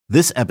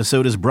This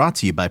episode is brought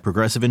to you by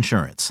Progressive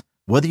Insurance.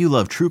 Whether you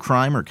love true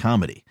crime or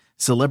comedy,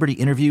 celebrity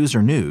interviews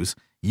or news,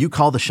 you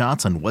call the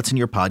shots on what's in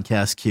your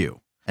podcast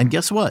queue. And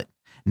guess what?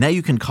 Now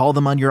you can call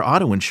them on your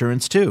auto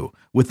insurance too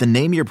with the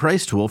Name Your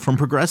Price tool from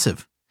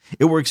Progressive.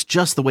 It works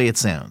just the way it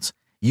sounds.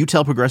 You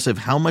tell Progressive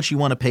how much you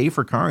want to pay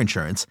for car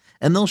insurance,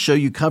 and they'll show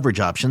you coverage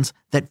options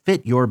that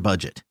fit your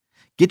budget.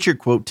 Get your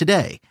quote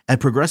today at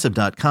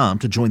Progressive.com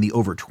to join the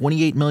over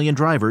 28 million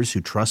drivers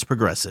who trust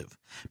Progressive.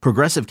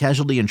 Progressive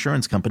Casualty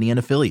Insurance Company and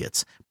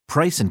Affiliates.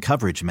 Price and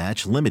coverage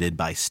match limited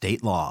by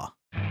state law.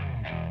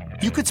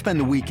 You could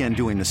spend the weekend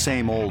doing the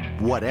same old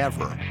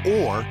whatever,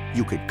 or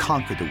you could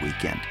conquer the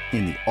weekend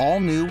in the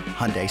all-new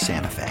Hyundai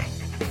Santa Fe.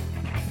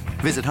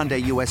 Visit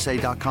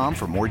HyundaiUSA.com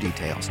for more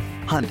details.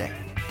 Hyundai,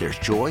 there's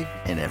joy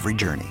in every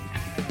journey.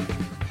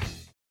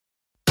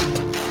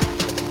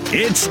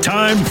 It's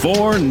time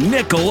for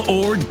Nickel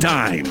or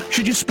Dime.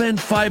 Should you spend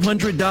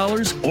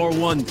 $500 or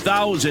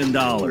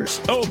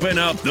 $1,000? Open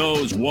up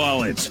those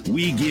wallets.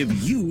 We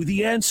give you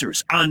the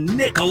answers on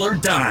Nickel or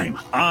Dime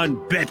on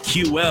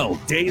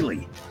BetQL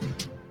Daily.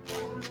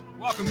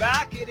 Welcome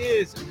back. It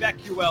is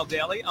BetQL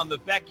Daily on the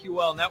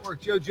BetQL Network.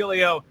 Joe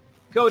Giglio,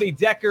 Cody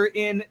Decker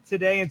in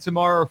today and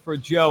tomorrow for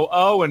Joe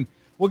O. And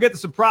we'll get to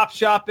some prop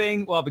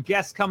shopping. We'll have a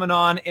guest coming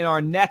on in our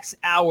next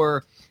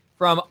hour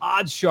from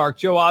OddsShark,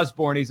 Joe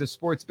Osborne. He's a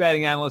sports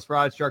betting analyst for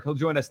OddsShark. He'll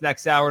join us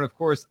next hour. And, of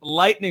course,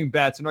 Lightning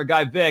Bets and our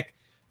guy Vic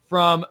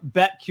from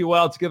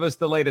BetQL to give us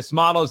the latest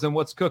models and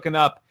what's cooking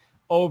up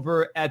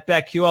over at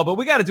BetQL. But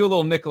we got to do a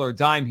little nickel or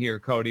dime here,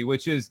 Cody,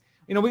 which is,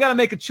 we got to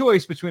make a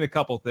choice between a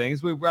couple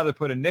things. We'd rather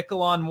put a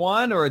nickel on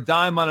one or a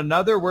dime on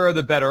another. Where are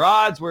the better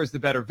odds? Where's the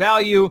better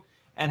value?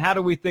 And how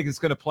do we think it's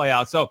going to play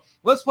out? So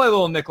let's play a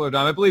little nickel or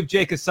dime. I believe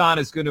Jake Hassan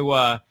is going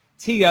to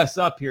tee us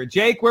up here.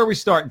 Jake, where are we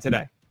starting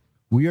today?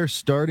 We are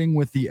starting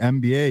with the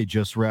NBA,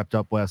 just wrapped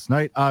up last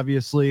night,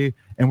 obviously,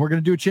 and we're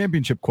going to do a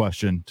championship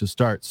question to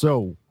start.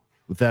 So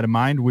with that in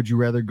mind, would you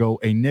rather go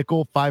a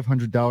nickel,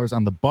 $500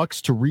 on the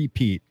Bucks to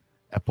repeat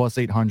at plus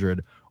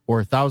 800,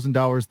 or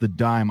 $1,000 the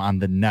dime on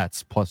the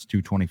Nets plus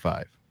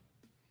 225?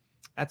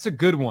 That's a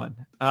good one.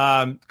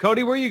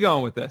 Cody, where are you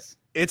going with this?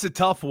 It's a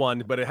tough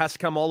one, but it has to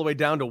come all the way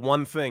down to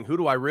one thing. Who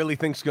do I really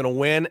think is going to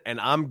win?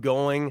 And I'm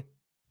going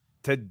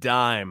to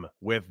dime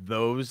with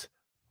those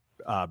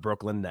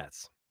Brooklyn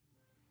Nets.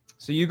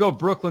 So you go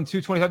Brooklyn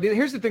 225.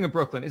 Here's the thing with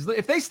Brooklyn is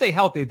if they stay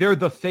healthy, they're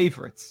the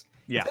favorites.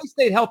 Yeah. If they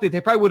stayed healthy,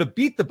 they probably would have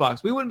beat the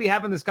Bucks. We wouldn't be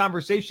having this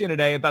conversation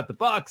today about the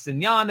Bucks and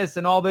Giannis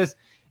and all this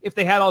if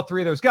they had all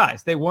three of those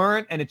guys. They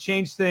weren't, and it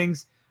changed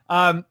things.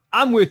 I'm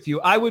with you.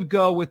 I would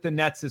go with the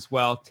Nets as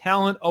well.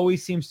 Talent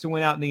always seems to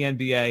win out in the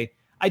NBA.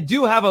 I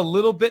do have a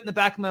little bit in the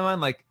back of my mind,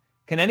 like,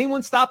 can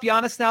anyone stop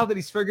Giannis now that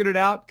he's figured it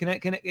out?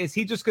 Is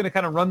he just going to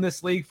kind of run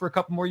this league for a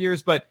couple more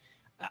years? But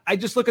I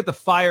just look at the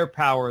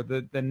firepower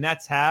the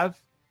Nets have.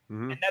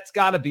 Mm-hmm. And that's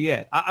got to be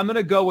it. I'm going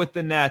to go with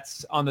the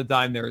Nets on the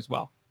dime there as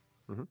well.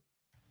 Mm-hmm.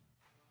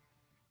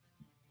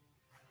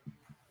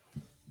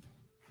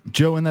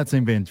 Joe, in that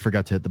same vein,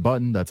 forgot to hit the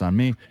button. That's on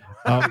me.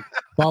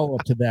 Follow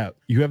up to that.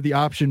 You have the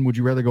option. Would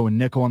you rather go a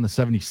nickel on the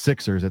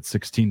 76ers at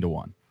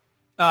 16-1?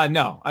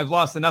 No, I've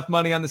lost enough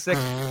money on the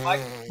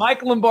Sixers.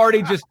 Mike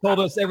Lombardi just told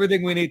us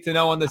everything we need to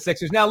know on the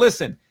Sixers. Now,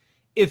 listen,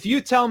 if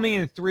you tell me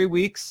in 3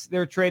 weeks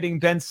they're trading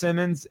Ben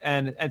Simmons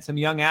and some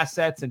young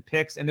assets and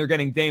picks and they're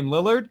getting Dame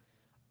Lillard,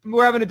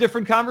 we're having a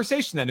different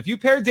conversation then. If you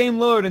pair Dame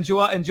Lillard and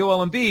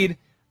Joel Embiid,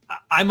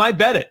 I might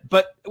bet it.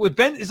 But with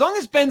Ben, as long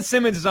as Ben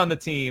Simmons is on the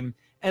team,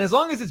 and as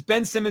long as it's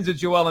Ben Simmons or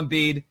Joel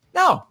Embiid,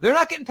 no, they're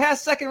not getting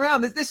past second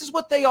round. This is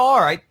what they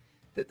are.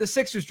 The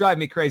Sixers drive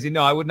me crazy.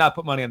 No, I would not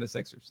put money on the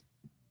Sixers.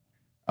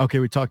 Okay,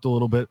 we talked a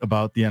little bit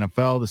about the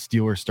NFL. The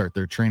Steelers start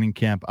their training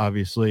camp,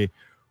 obviously.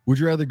 Would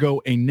you rather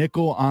go a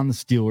nickel on the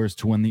Steelers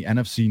to win the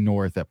NFC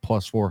North at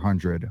plus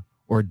 400,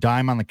 or a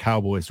dime on the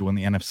Cowboys to win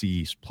the NFC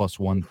East plus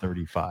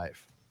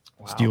 135?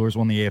 Wow. Steelers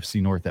won the AFC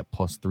North at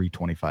plus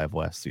 325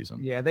 last season.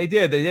 Yeah, they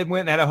did. They did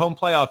win. They had a home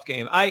playoff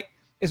game.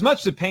 As much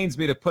as it pains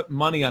me to put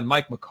money on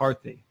Mike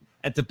McCarthy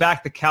and to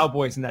back the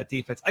Cowboys in that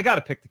defense, I got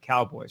to pick the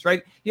Cowboys,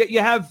 right? You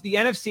have the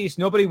NFC East.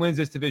 Nobody wins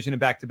this division in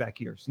back-to-back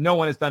years. No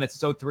one has done it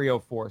since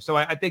 03-04. So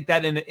I think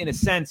that in a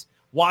sense,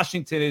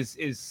 Washington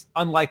is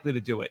unlikely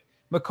to do it.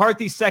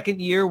 McCarthy's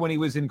second year when he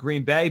was in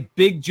Green Bay,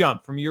 big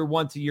jump from year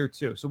 1 to year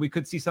 2. So we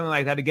could see something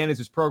like that again as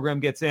his program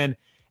gets in.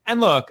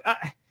 And look,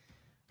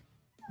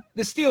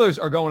 the Steelers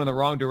are going in the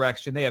wrong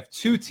direction. They have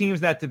 2 teams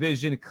in that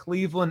division,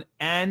 Cleveland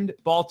and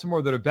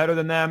Baltimore, that are better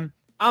than them.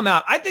 I'm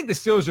out. I think the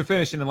Steelers are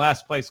finishing in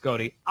last place,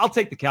 Cody. I'll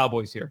take the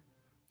Cowboys here.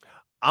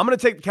 I'm going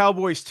to take the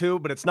Cowboys too,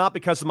 but it's not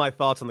because of my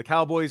thoughts on the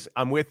Cowboys.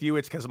 I'm with you.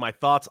 It's because of my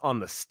thoughts on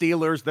the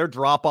Steelers. Their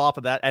drop-off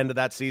at that end of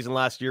that season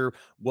last year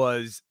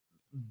was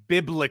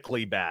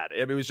biblically bad.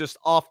 It was just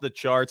off the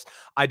charts.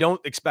 I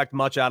don't expect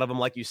much out of them.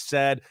 Like you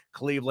said,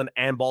 Cleveland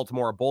and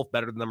Baltimore are both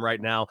better than them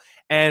right now.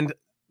 And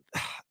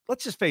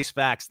let's just face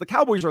facts. The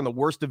Cowboys are in the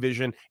worst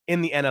division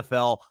in the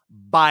NFL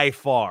by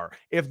far.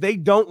 If they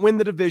don't win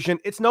the division,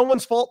 it's no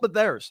one's fault but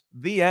theirs.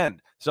 The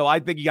end. So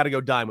I think you got to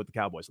go dime with the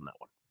Cowboys on that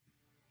one.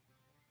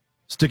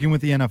 Sticking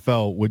with the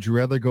NFL, would you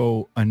rather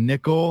go a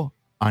nickel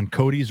on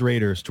Cody's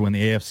Raiders to win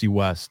the AFC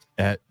West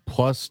at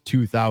plus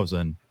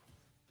 2,000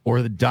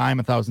 or the dime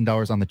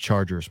 $1,000 on the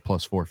Chargers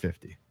plus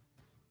 450?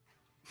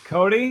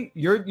 Cody,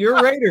 you're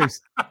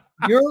Raiders.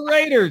 You're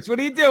Raiders. What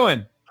are you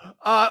doing?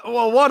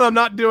 Well, one, I'm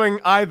not doing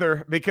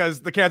either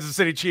because the Kansas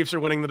City Chiefs are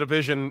winning the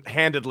division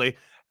handedly.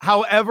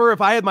 However,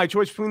 if I had my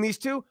choice between these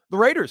two, the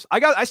Raiders.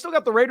 I still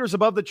got the Raiders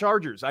above the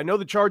Chargers. I know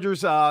the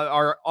Chargers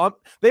are on.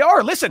 They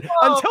are. Listen,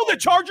 until the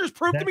Chargers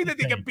prove to me that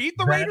they can beat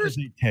the Raiders.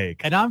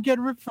 And I'm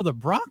getting ripped for the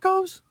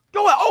Broncos?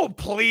 Go out. Oh,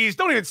 please.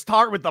 Don't even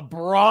start with the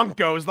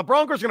Broncos. The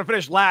Broncos are going to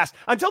finish last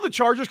until the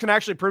Chargers can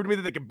actually prove to me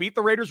that they can beat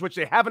the Raiders, which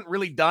they haven't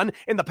really done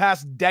in the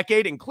past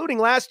decade, including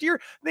last year.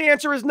 The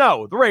answer is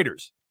no, the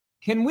Raiders.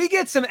 Can we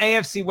get some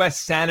AFC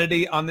West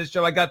sanity on this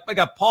show? I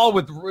got Paul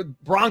with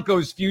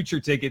Broncos future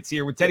tickets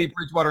here with Teddy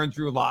Bridgewater and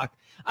Drew Lock.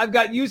 I've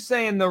got you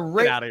saying the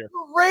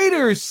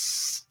Raiders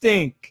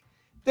stink.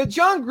 The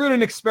John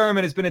Gruden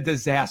experiment has been a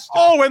disaster.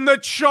 Oh, and the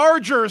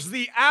Chargers,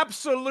 the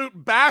absolute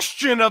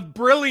bastion of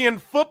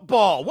brilliant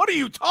football. What are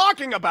you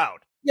talking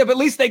about? Yeah, but at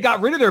least they got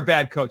rid of their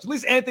bad coach. At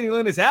least Anthony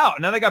Lynn is out.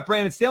 Now they got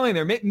Brandon Staley in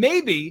there.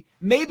 Maybe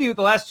with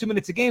the last 2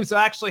 minutes of games, they'll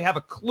actually have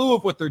a clue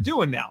of what they're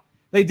doing now.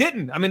 They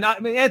didn't. I mean,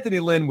 Anthony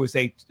Lynn was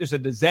just a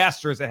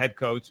disaster as a head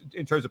coach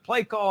in terms of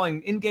play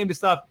calling, in-game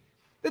stuff.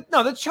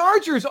 No, the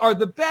Chargers are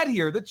the bet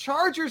here. The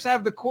Chargers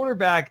have the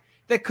quarterback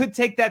that could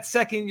take that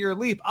second-year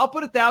leap. I'll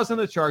put 1,000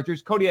 on the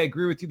Chargers. Cody, I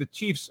agree with you. The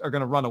Chiefs are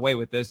going to run away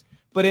with this.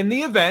 But in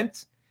the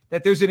event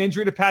that there's an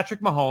injury to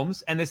Patrick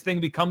Mahomes and this thing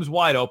becomes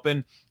wide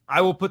open,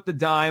 I will put the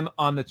dime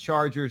on the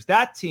Chargers.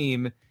 That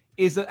team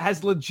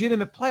has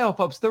legitimate playoff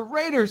hopes. The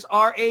Raiders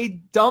are a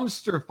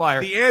dumpster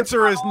fire. The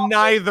answer is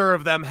neither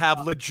of them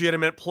have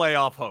legitimate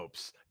playoff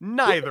hopes.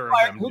 Neither of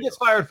them. Who gets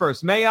fired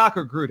first, Mayock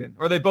or Gruden?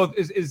 Or are they both?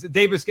 Is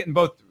Davis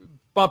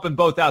bumping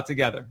both out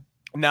together?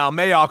 Now,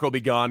 Mayock will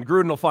be gone.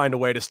 Gruden will find a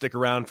way to stick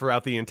around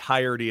throughout the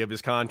entirety of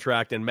his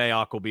contract, and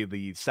Mayock will be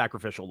the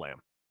sacrificial lamb.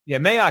 Yeah,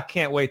 Mayock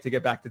can't wait to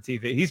get back to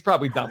TV. He's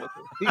probably done with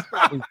it. He's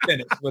probably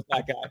finished with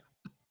that guy.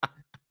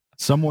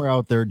 Somewhere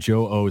out there,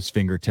 Joe O's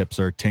fingertips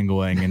are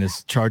tingling and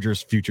his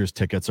Chargers futures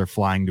tickets are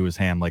flying to his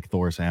hand like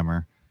Thor's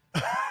hammer.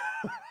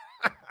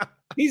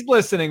 He's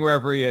listening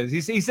wherever he is.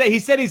 He said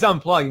he's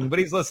unplugging, but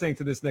he's listening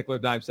to this Nickel or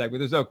Dime segment.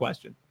 There's no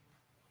question.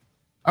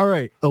 All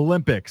right,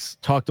 Olympics.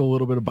 Talked a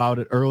little bit about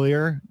it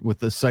earlier with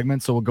this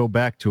segment, so we'll go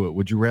back to it.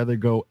 Would you rather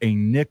go a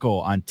nickel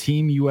on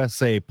Team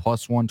USA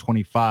plus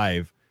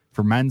 125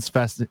 for men's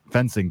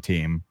fencing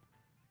team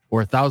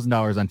or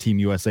 $1,000 on Team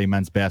USA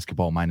men's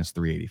basketball minus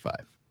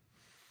 385?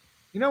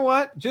 You know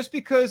what? Just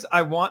because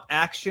I want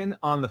action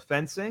on the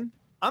fencing,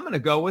 I'm going to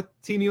go with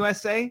Team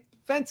USA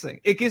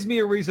fencing. It gives me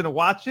a reason to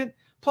watch it.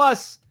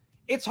 Plus,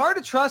 it's hard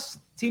to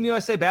trust Team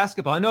USA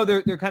basketball. I know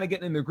they're kind of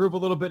getting in their groove a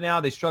little bit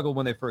now. They struggled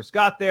when they first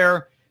got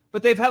there,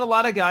 but they've had a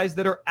lot of guys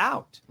that are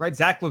out, right?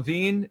 Zach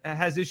LaVine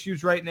has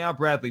issues right now.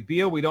 Bradley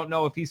Beal, we don't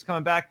know if he's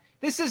coming back.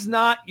 This is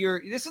not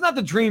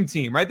the dream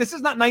team, right? This is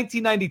not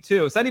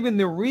 1992. It's not even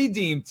the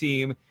redeem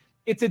team.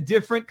 It's a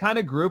different kind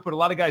of group, but a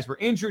lot of guys were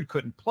injured,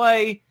 couldn't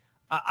play.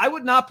 I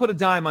would not put a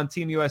dime on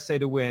Team USA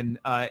to win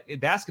in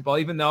basketball,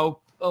 even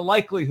though the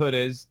likelihood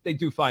is they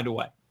do find a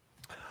way.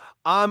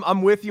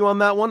 I'm with you on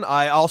that one.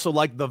 I also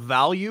like the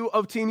value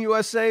of Team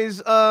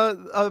USA's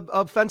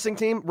fencing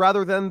team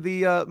rather than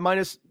the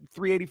minus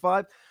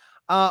 385.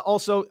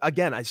 Also,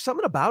 again,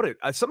 something about it.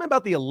 Something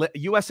about the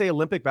USA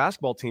Olympic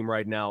basketball team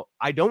right now.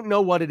 I don't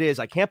know what it is.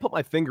 I can't put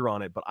my finger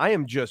on it, but I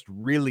am just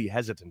really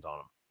hesitant on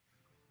them.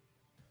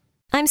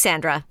 I'm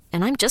Sandra,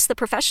 and I'm just the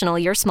professional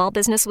your small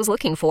business was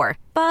looking for.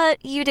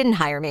 But you didn't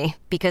hire me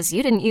because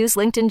you didn't use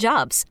LinkedIn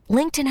Jobs.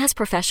 LinkedIn has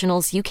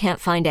professionals you can't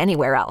find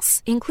anywhere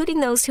else,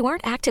 including those who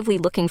aren't actively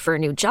looking for a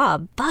new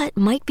job, but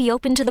might be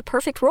open to the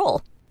perfect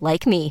role,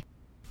 like me.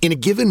 In a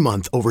given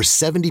month, over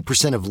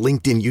 70% of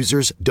LinkedIn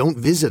users don't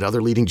visit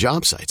other leading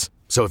job sites.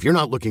 So if you're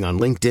not looking on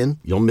LinkedIn,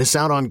 you'll miss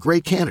out on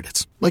great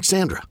candidates like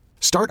Sandra.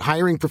 Start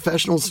hiring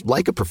professionals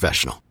like a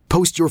professional.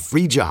 Post your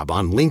free job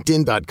on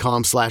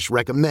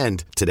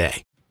linkedin.com/recommend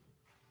today.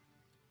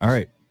 All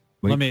right.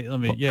 Let me.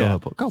 Yeah.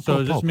 Go, so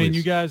does this Paul, mean please.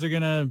 you guys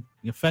are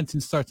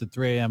fencing starts at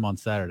 3 a.m. on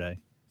Saturday?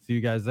 See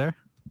you guys there?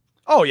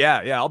 Oh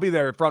yeah. I'll be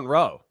there front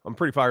row. I'm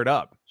pretty fired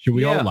up. Should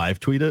we all live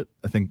tweet it?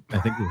 I think we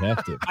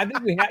have to. I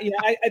think we have. Yeah,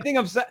 I think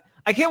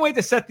I can't wait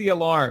to set the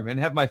alarm and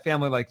have my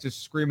family like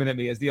just screaming at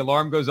me as the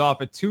alarm goes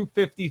off at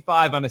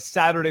 2:55 on a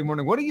Saturday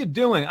morning. What are you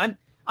doing?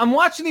 I'm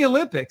watching the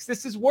Olympics.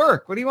 This is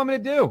work. What do you want me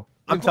to do?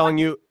 I'm telling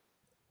you,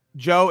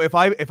 Joe, if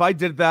I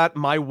did that,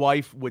 my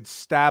wife would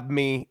stab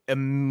me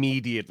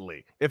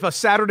immediately. If a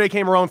Saturday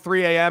came around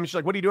 3 a.m., she's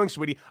like, "What are you doing,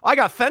 sweetie?" "I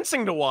got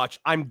fencing to watch."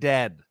 I'm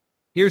dead.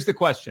 Here's the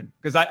question,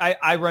 because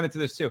I run into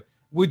this too.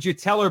 Would you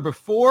tell her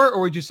before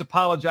or would you just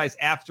apologize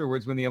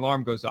afterwards when the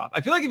alarm goes off?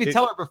 I feel like if you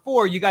tell her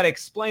before, you got to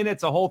explain it.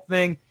 It's a whole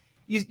thing.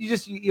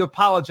 You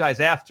apologize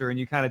after and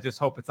you kind of just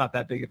hope it's not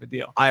that big of a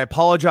deal. I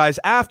apologize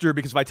after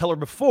because if I tell her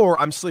before,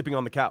 I'm sleeping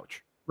on the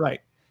couch.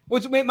 Right.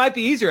 Which might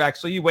be easier,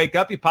 actually. You wake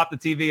up, you pop the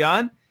TV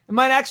on. It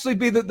might actually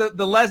be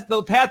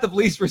the path of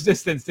least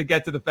resistance to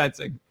get to the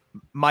fencing.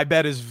 My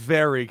bed is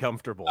very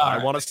comfortable. All I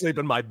right. want to sleep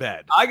in my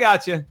bed. I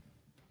got you.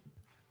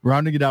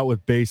 Rounding it out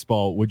with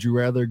baseball, would you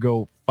rather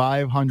go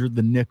 500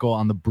 the nickel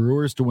on the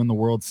Brewers to win the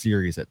World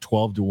Series at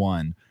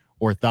 12-1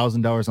 or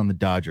 $1,000 on the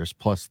Dodgers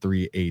plus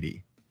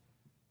 380?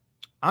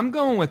 I'm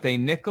going with a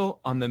nickel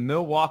on the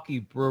Milwaukee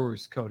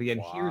Brewers, Cody,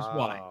 and here's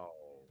why.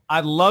 I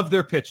love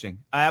their pitching.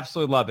 I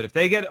absolutely love it. If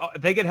they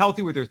get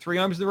healthy with their three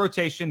arms in the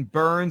rotation,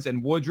 Burns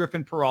and Woodruff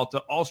and Peralta,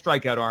 all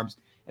strikeout arms,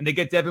 and they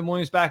get Devin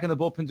Williams back in the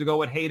bullpen to go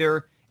with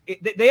Hader,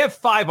 they have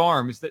 5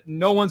 arms that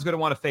no one's going to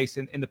want to face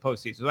in the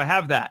postseason. So I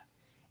have that.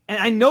 And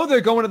I know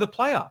they're going to the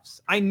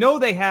playoffs. I know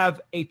they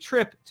have a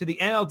trip to the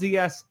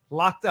NLDS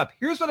locked up.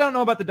 Here's what I don't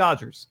know about the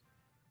Dodgers.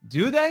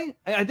 Do they?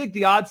 I think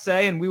the odds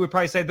say, and we would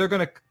probably say they're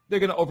going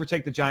to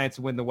overtake the Giants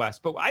and win the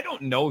West. But I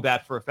don't know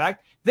that for a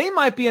fact. They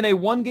might be in a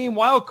 1-game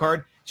wild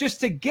card just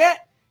to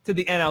get to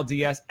the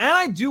NLDS. And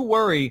I do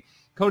worry,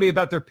 Cody,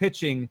 about their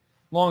pitching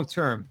long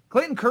term.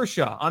 Clayton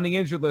Kershaw on the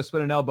injured list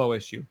with an elbow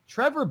issue.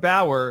 Trevor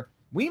Bauer,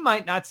 we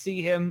might not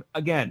see him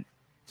again.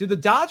 Do the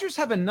Dodgers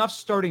have enough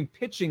starting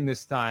pitching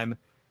this time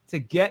to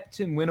get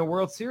to win a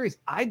World Series?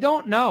 I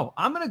don't know.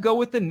 I'm going to go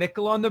with the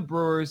nickel on the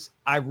Brewers.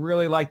 I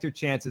really like their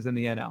chances in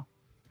the NL.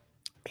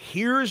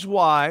 Here's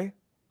why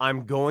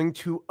I'm going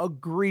to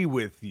agree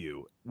with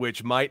you,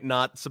 which might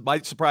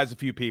surprise a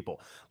few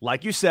people.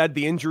 Like you said,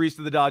 the injuries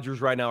to the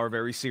Dodgers right now are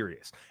very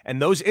serious. And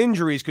those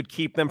injuries could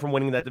keep them from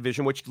winning that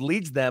division, which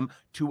leads them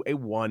to a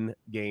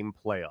 1-game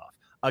playoff.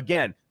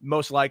 Again,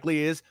 most likely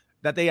is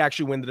that they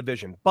actually win the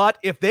division. But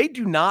if they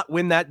do not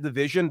win that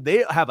division,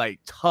 they have a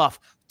tough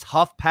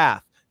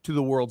path to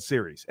the World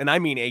Series. And I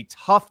mean a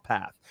tough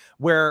path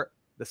where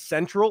the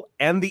Central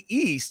and the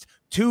East,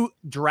 2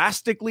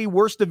 drastically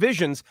worse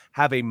divisions,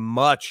 have a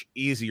much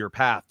easier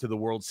path to the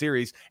World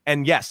Series.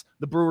 And yes,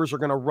 the Brewers are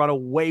going to run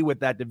away with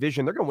that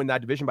division. They're going to win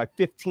that division by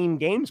 15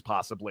 games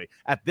possibly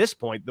at this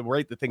point, the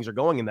rate that things are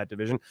going in that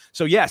division.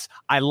 So yes,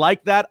 I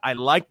like that. I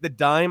like the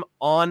dime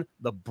on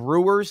the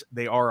Brewers.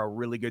 They are a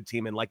really good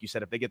team. And like you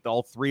said, if they get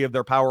all 3 of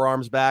their power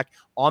arms back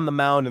on the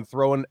mound and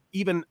throwing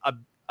even a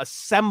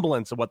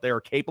semblance of what they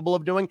are capable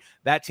of doing,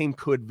 that team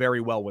could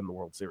very well win the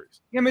World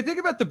Series. Yeah, I mean, think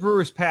about the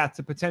Brewers' path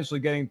to potentially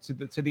getting to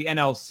the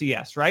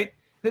NLCS, right?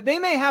 That they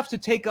may have to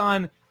take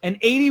on an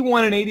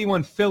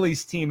 81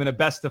 Phillies team in a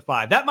best of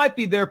 5. That might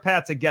be their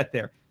path to get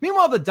there.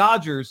 Meanwhile, the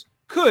Dodgers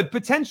could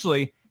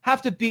potentially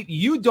have to beat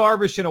Yu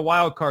Darvish in a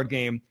wild card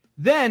game,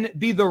 then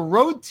be the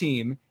road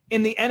team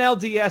in the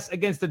NLDS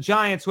against the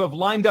Giants, who have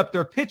lined up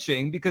their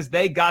pitching because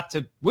they got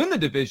to win the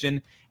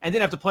division and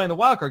didn't have to play in the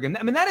wild card game.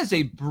 I mean, that is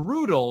a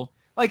brutal.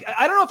 Like,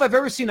 I don't know if I've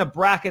ever seen a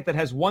bracket that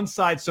has one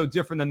side so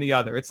different than the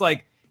other. It's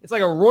like a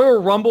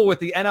Royal Rumble with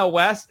the NL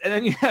West, and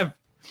then you have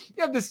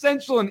the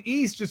Central and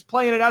East just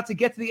playing it out to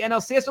get to the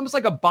NLCS. It's almost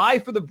like a bye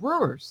for the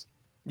Brewers.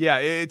 Yeah,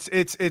 it's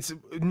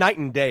night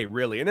and day,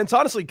 really. And it's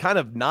honestly kind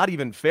of not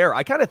even fair.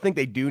 I kind of think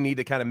they do need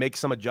to kind of make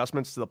some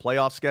adjustments to the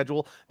playoff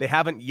schedule. They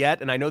haven't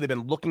yet, and I know they've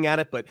been looking at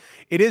it, but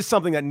it is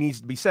something that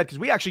needs to be said because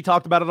we actually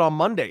talked about it on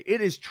Monday.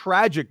 It is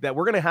tragic that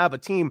we're going to have a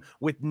team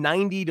with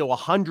 90 to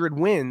 100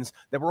 wins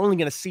that we're only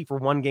going to see for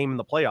 1 game in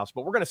the playoffs,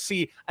 but we're going to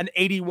see an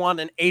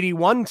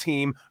 81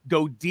 team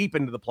go deep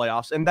into the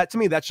playoffs, and that, to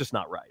me, that's just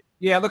not right.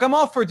 Yeah, look, I'm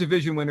all for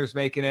division winners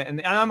making it,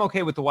 and I'm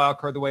okay with the wild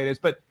card the way it is,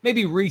 but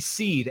maybe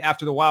reseed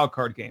after the wild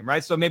card game,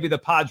 right? So maybe the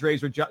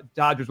Padres or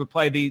Dodgers would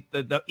play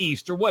the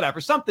East or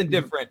whatever, something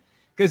different,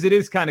 because it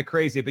is kind of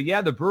crazy. But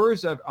yeah, the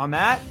Brewers on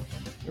that,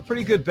 a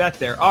pretty good bet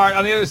there. All right,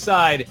 on the other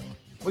side,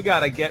 we got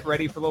to get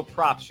ready for a little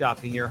prop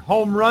shopping here.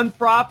 Home run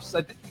props.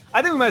 I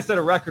think we might set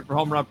a record for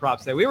home run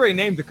props today. We already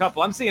named a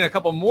couple. I'm seeing a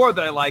couple more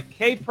that I like.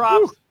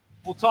 K-props.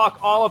 We'll talk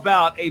all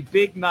about a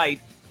big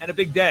night and a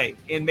big day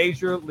in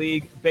Major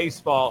League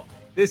Baseball.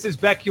 This is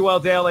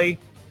BetQL Daily.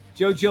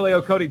 Joe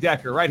Giglio, Cody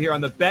Decker, right here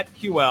on the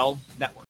BetQL Network.